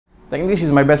technically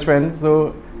she's my best friend,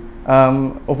 so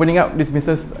opening up this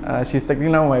business, she's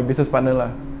technically now my business partner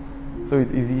lah. So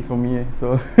it's easy for me.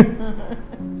 So.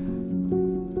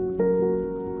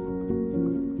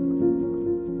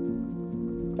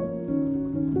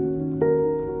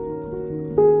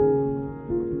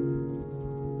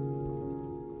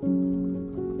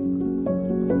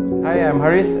 Hi, I'm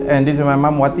Haris, and this is my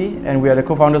mom Wati, and we are the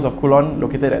co-founders of Kulon,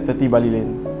 located at 30 Bali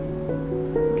Lane.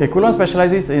 Okay, Kulon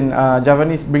specializes in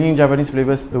bringing Javanese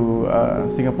flavors to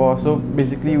Singapore. So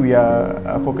basically, we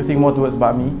are focusing more towards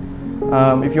bakmi.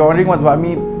 If you're wondering what's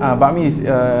bakmi, bakmi is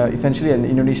essentially an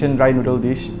Indonesian dry noodle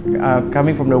dish.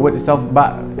 Coming from the word itself,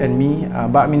 bak and mi.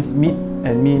 Bak means meat,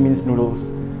 and mi means noodles.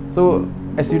 So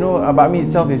as you know, bakmi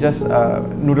itself is just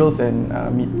noodles and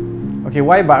meat. Okay,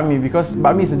 why bakmi? Because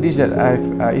bakmi is a dish that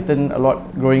I've eaten a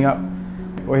lot growing up.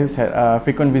 I always had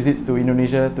frequent visits to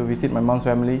Indonesia to visit my mom's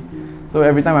family. So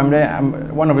every time I'm there,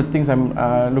 one of the things I'm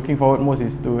looking forward most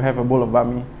is to have a bowl of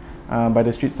bakmi by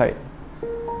the street side.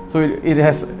 So it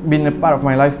has been a part of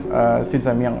my life since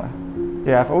I'm young.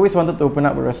 Yeah, I've always wanted to open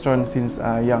up a restaurant since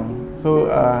young.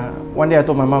 So one day I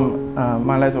told my mom,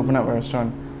 "Ma, let's open up a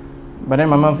restaurant." But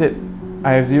then my mom said,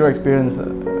 "I have zero experience.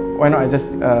 Why not I just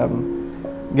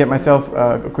get myself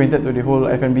acquainted to the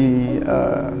whole F&B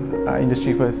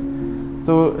industry first."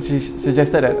 So she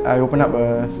suggested that I open up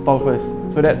a stall first.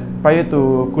 So that prior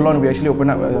to Kulon, we actually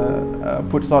opened up a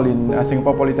food stall in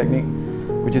Singapore Polytechnic,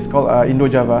 which is called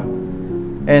Indo-Java.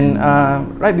 And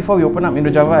right before we opened up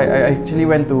Indo-Java, I actually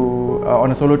went to on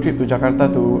a solo trip to Jakarta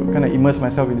to kind of immerse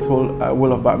myself in this whole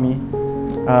world of bakmi,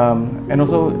 and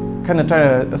also kind of try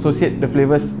to associate the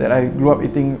flavors that I grew up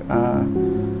eating.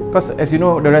 Because as you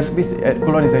know, the recipes at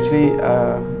Kulon is actually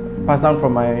passed down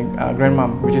from my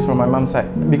grandmom, which is from my mom's side.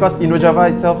 Because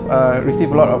Indo-Java itself received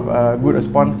a lot of good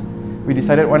response, we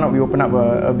decided why not we open up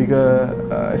a bigger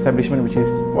establishment, which is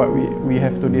what we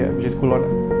have today, which is Kulon.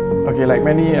 Okay, like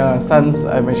many sons,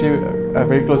 I'm actually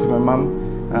very close with my mom.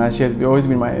 She has always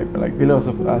been my pillar of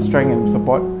strength and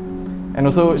support. And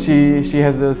also she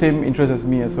has the same interest as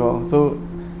me as well. So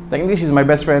technically she's my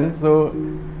best friend. So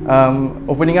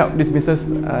opening up this business,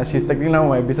 she's technically now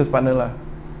my business partner lah.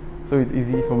 So it's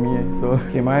easy for me. So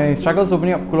okay, my struggles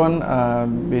opening up Kulon,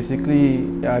 basically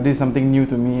this is something new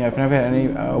to me. I've never had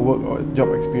any work or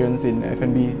job experience in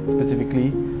F&B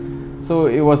specifically.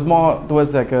 So it was more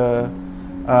towards like a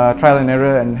trial and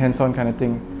error and hands-on kind of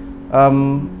thing.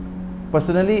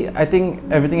 Personally, I think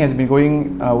everything has been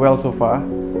going well so far.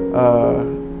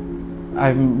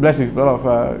 I'm blessed with a lot of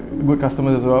good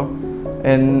customers as well,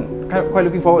 and quite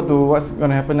looking forward to what's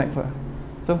gonna happen next lah.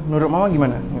 So, menurut Mama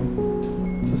gimana?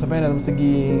 Susahnya dalam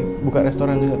segi buka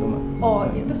restoran juga tuh, Ma? Oh,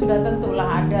 itu sudah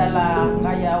tentulah ada lah.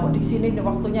 Kayak di sini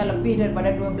waktunya lebih daripada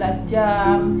 12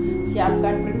 jam.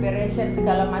 Siapkan preparation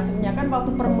segala macamnya. Kan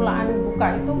waktu permulaan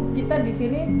buka itu kita di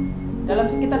sini dalam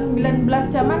sekitar 19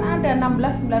 jaman ada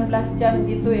 16-19 jam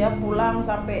gitu ya, pulang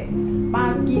sampai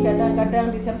pagi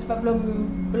kadang-kadang di sebab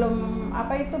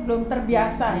belum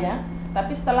terbiasa ya.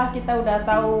 Tapi setelah kita udah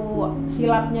tahu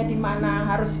silapnya di mana,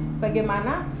 harus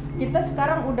bagaimana, kita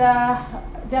sekarang udah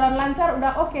jalan lancar,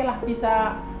 udah oke lah,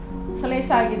 bisa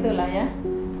selesai gitulah ya.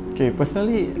 Okay,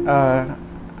 personally,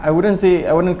 I wouldn't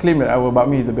claim that our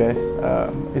bakmi is the best.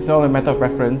 It's all a matter of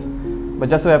preference.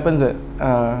 But just so happens that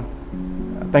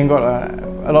thank God,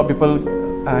 a lot of people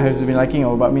has been liking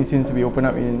our bakmi since we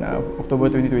opened up in October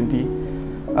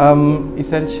 2020.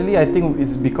 Essentially, I think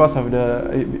it's because of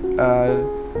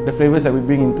the flavors that we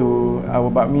bring into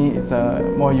our bakmi. It's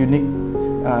more unique,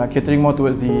 catering more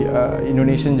towards the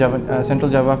Indonesian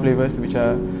Central Java flavors, which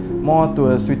are more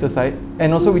to a sweeter side.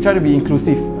 And also, we try to be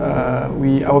inclusive.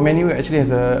 Our menu actually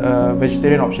has a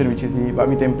vegetarian option, which is the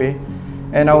bakmi tempeh.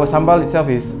 And our sambal itself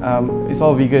is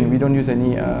all vegan. We don't use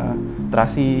any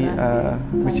terasi,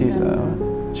 which is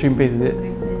shrimp paste, is it?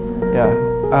 Yeah.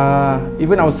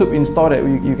 Even our soup in store that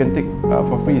you can take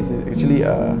for free is actually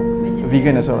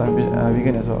vegan as well.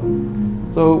 Vegan as well.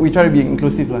 So we try to be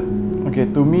inclusive lah. Okay,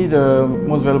 to me the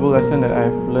most valuable lesson that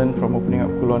I've learned from opening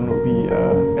up Kulon would be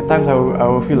at times I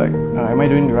will feel like am I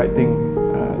doing the right thing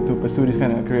to pursue this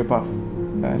kind of career path,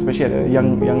 especially at a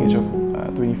young age of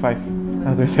 25.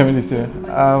 27 this year.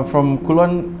 From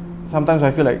Kulon, sometimes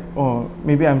I feel like, oh,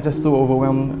 maybe I'm just so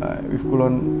overwhelmed with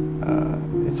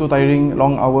Kulon. It's so tiring,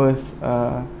 long hours.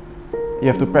 You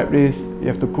have to prep this, you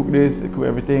have to cook this, cook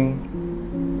everything,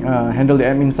 handle the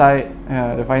admin side,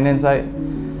 the finance side.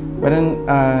 But then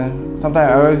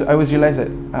sometimes I always realize that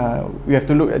we have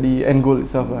to look at the end goal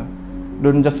itself.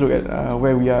 Don't just look at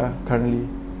where we are currently.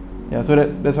 Yeah, so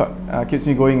that's what keeps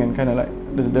me going and kind of like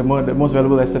the most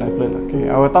valuable lesson I've learned. Okay,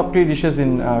 our top 3 dishes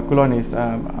in Kulon is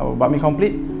our bakmi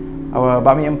complete, our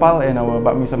bakmi empal and our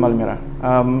bakmi sambal merah.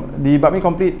 The bakmi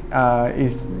complete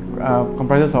is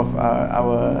comprises of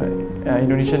our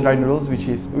Indonesian dry noodles, which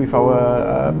is with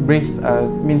our braised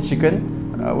minced chicken,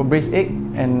 our braised egg,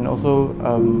 and also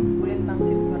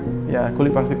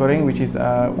kulit pangsit goreng, which is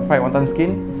fried wonton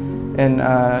skin, and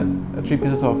 3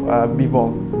 pieces of beef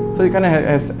ball. So it kind of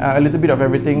has a little bit of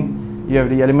everything. You have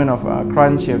the element of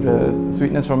crunch, you have the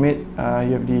sweetness from it,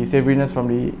 you have the savouriness from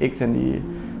the eggs and the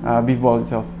beef ball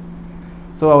itself.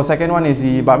 So our second one is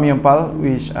the bakmi empal,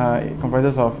 which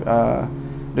comprises of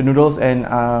the noodles and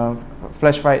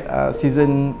flash fried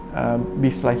seasoned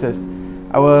beef slices.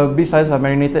 Our beef slices are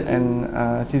marinated and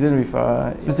seasoned with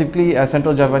specifically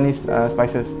Central Javanese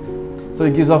spices. So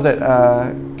it gives off that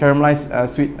caramelized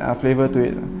sweet flavour to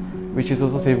it, which is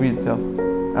also savoury itself.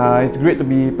 It's great to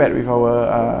be paired with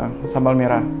our sambal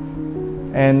merah.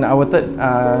 And our third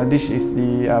dish is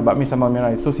the bakmi sambal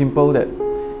merah. It's so simple that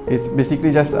it's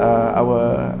basically just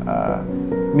our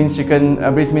minced chicken,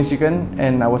 braised minced chicken,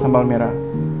 and our sambal merah.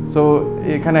 So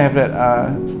it kind of have that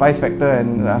spice factor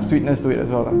and sweetness to it as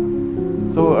well.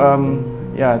 So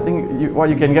yeah, I think what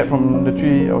you can get from the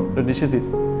three of the dishes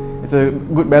is it's a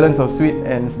good balance of sweet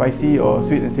and spicy or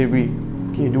sweet and savoury.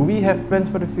 Okay, do we have plans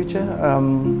for the future?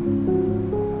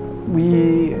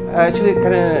 We're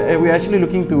actually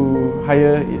looking to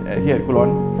hire here at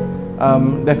Kulon.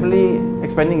 Definitely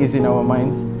expanding is in our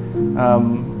minds.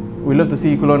 We love to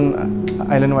see Kulon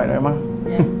island-wide, right, Ma?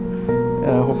 Yeah.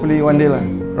 Hopefully one day lah.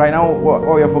 Right now, what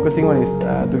we are focusing on is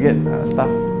to get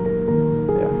staff.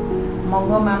 Yeah.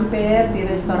 Monggo mampir di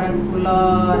restoran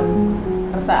Kulon,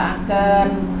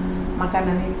 rasaaken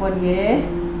makananipun nggih.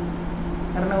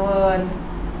 Nuwun.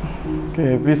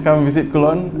 Okay, please come visit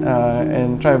Kulon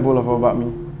and try a bowl of our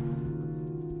bakmi.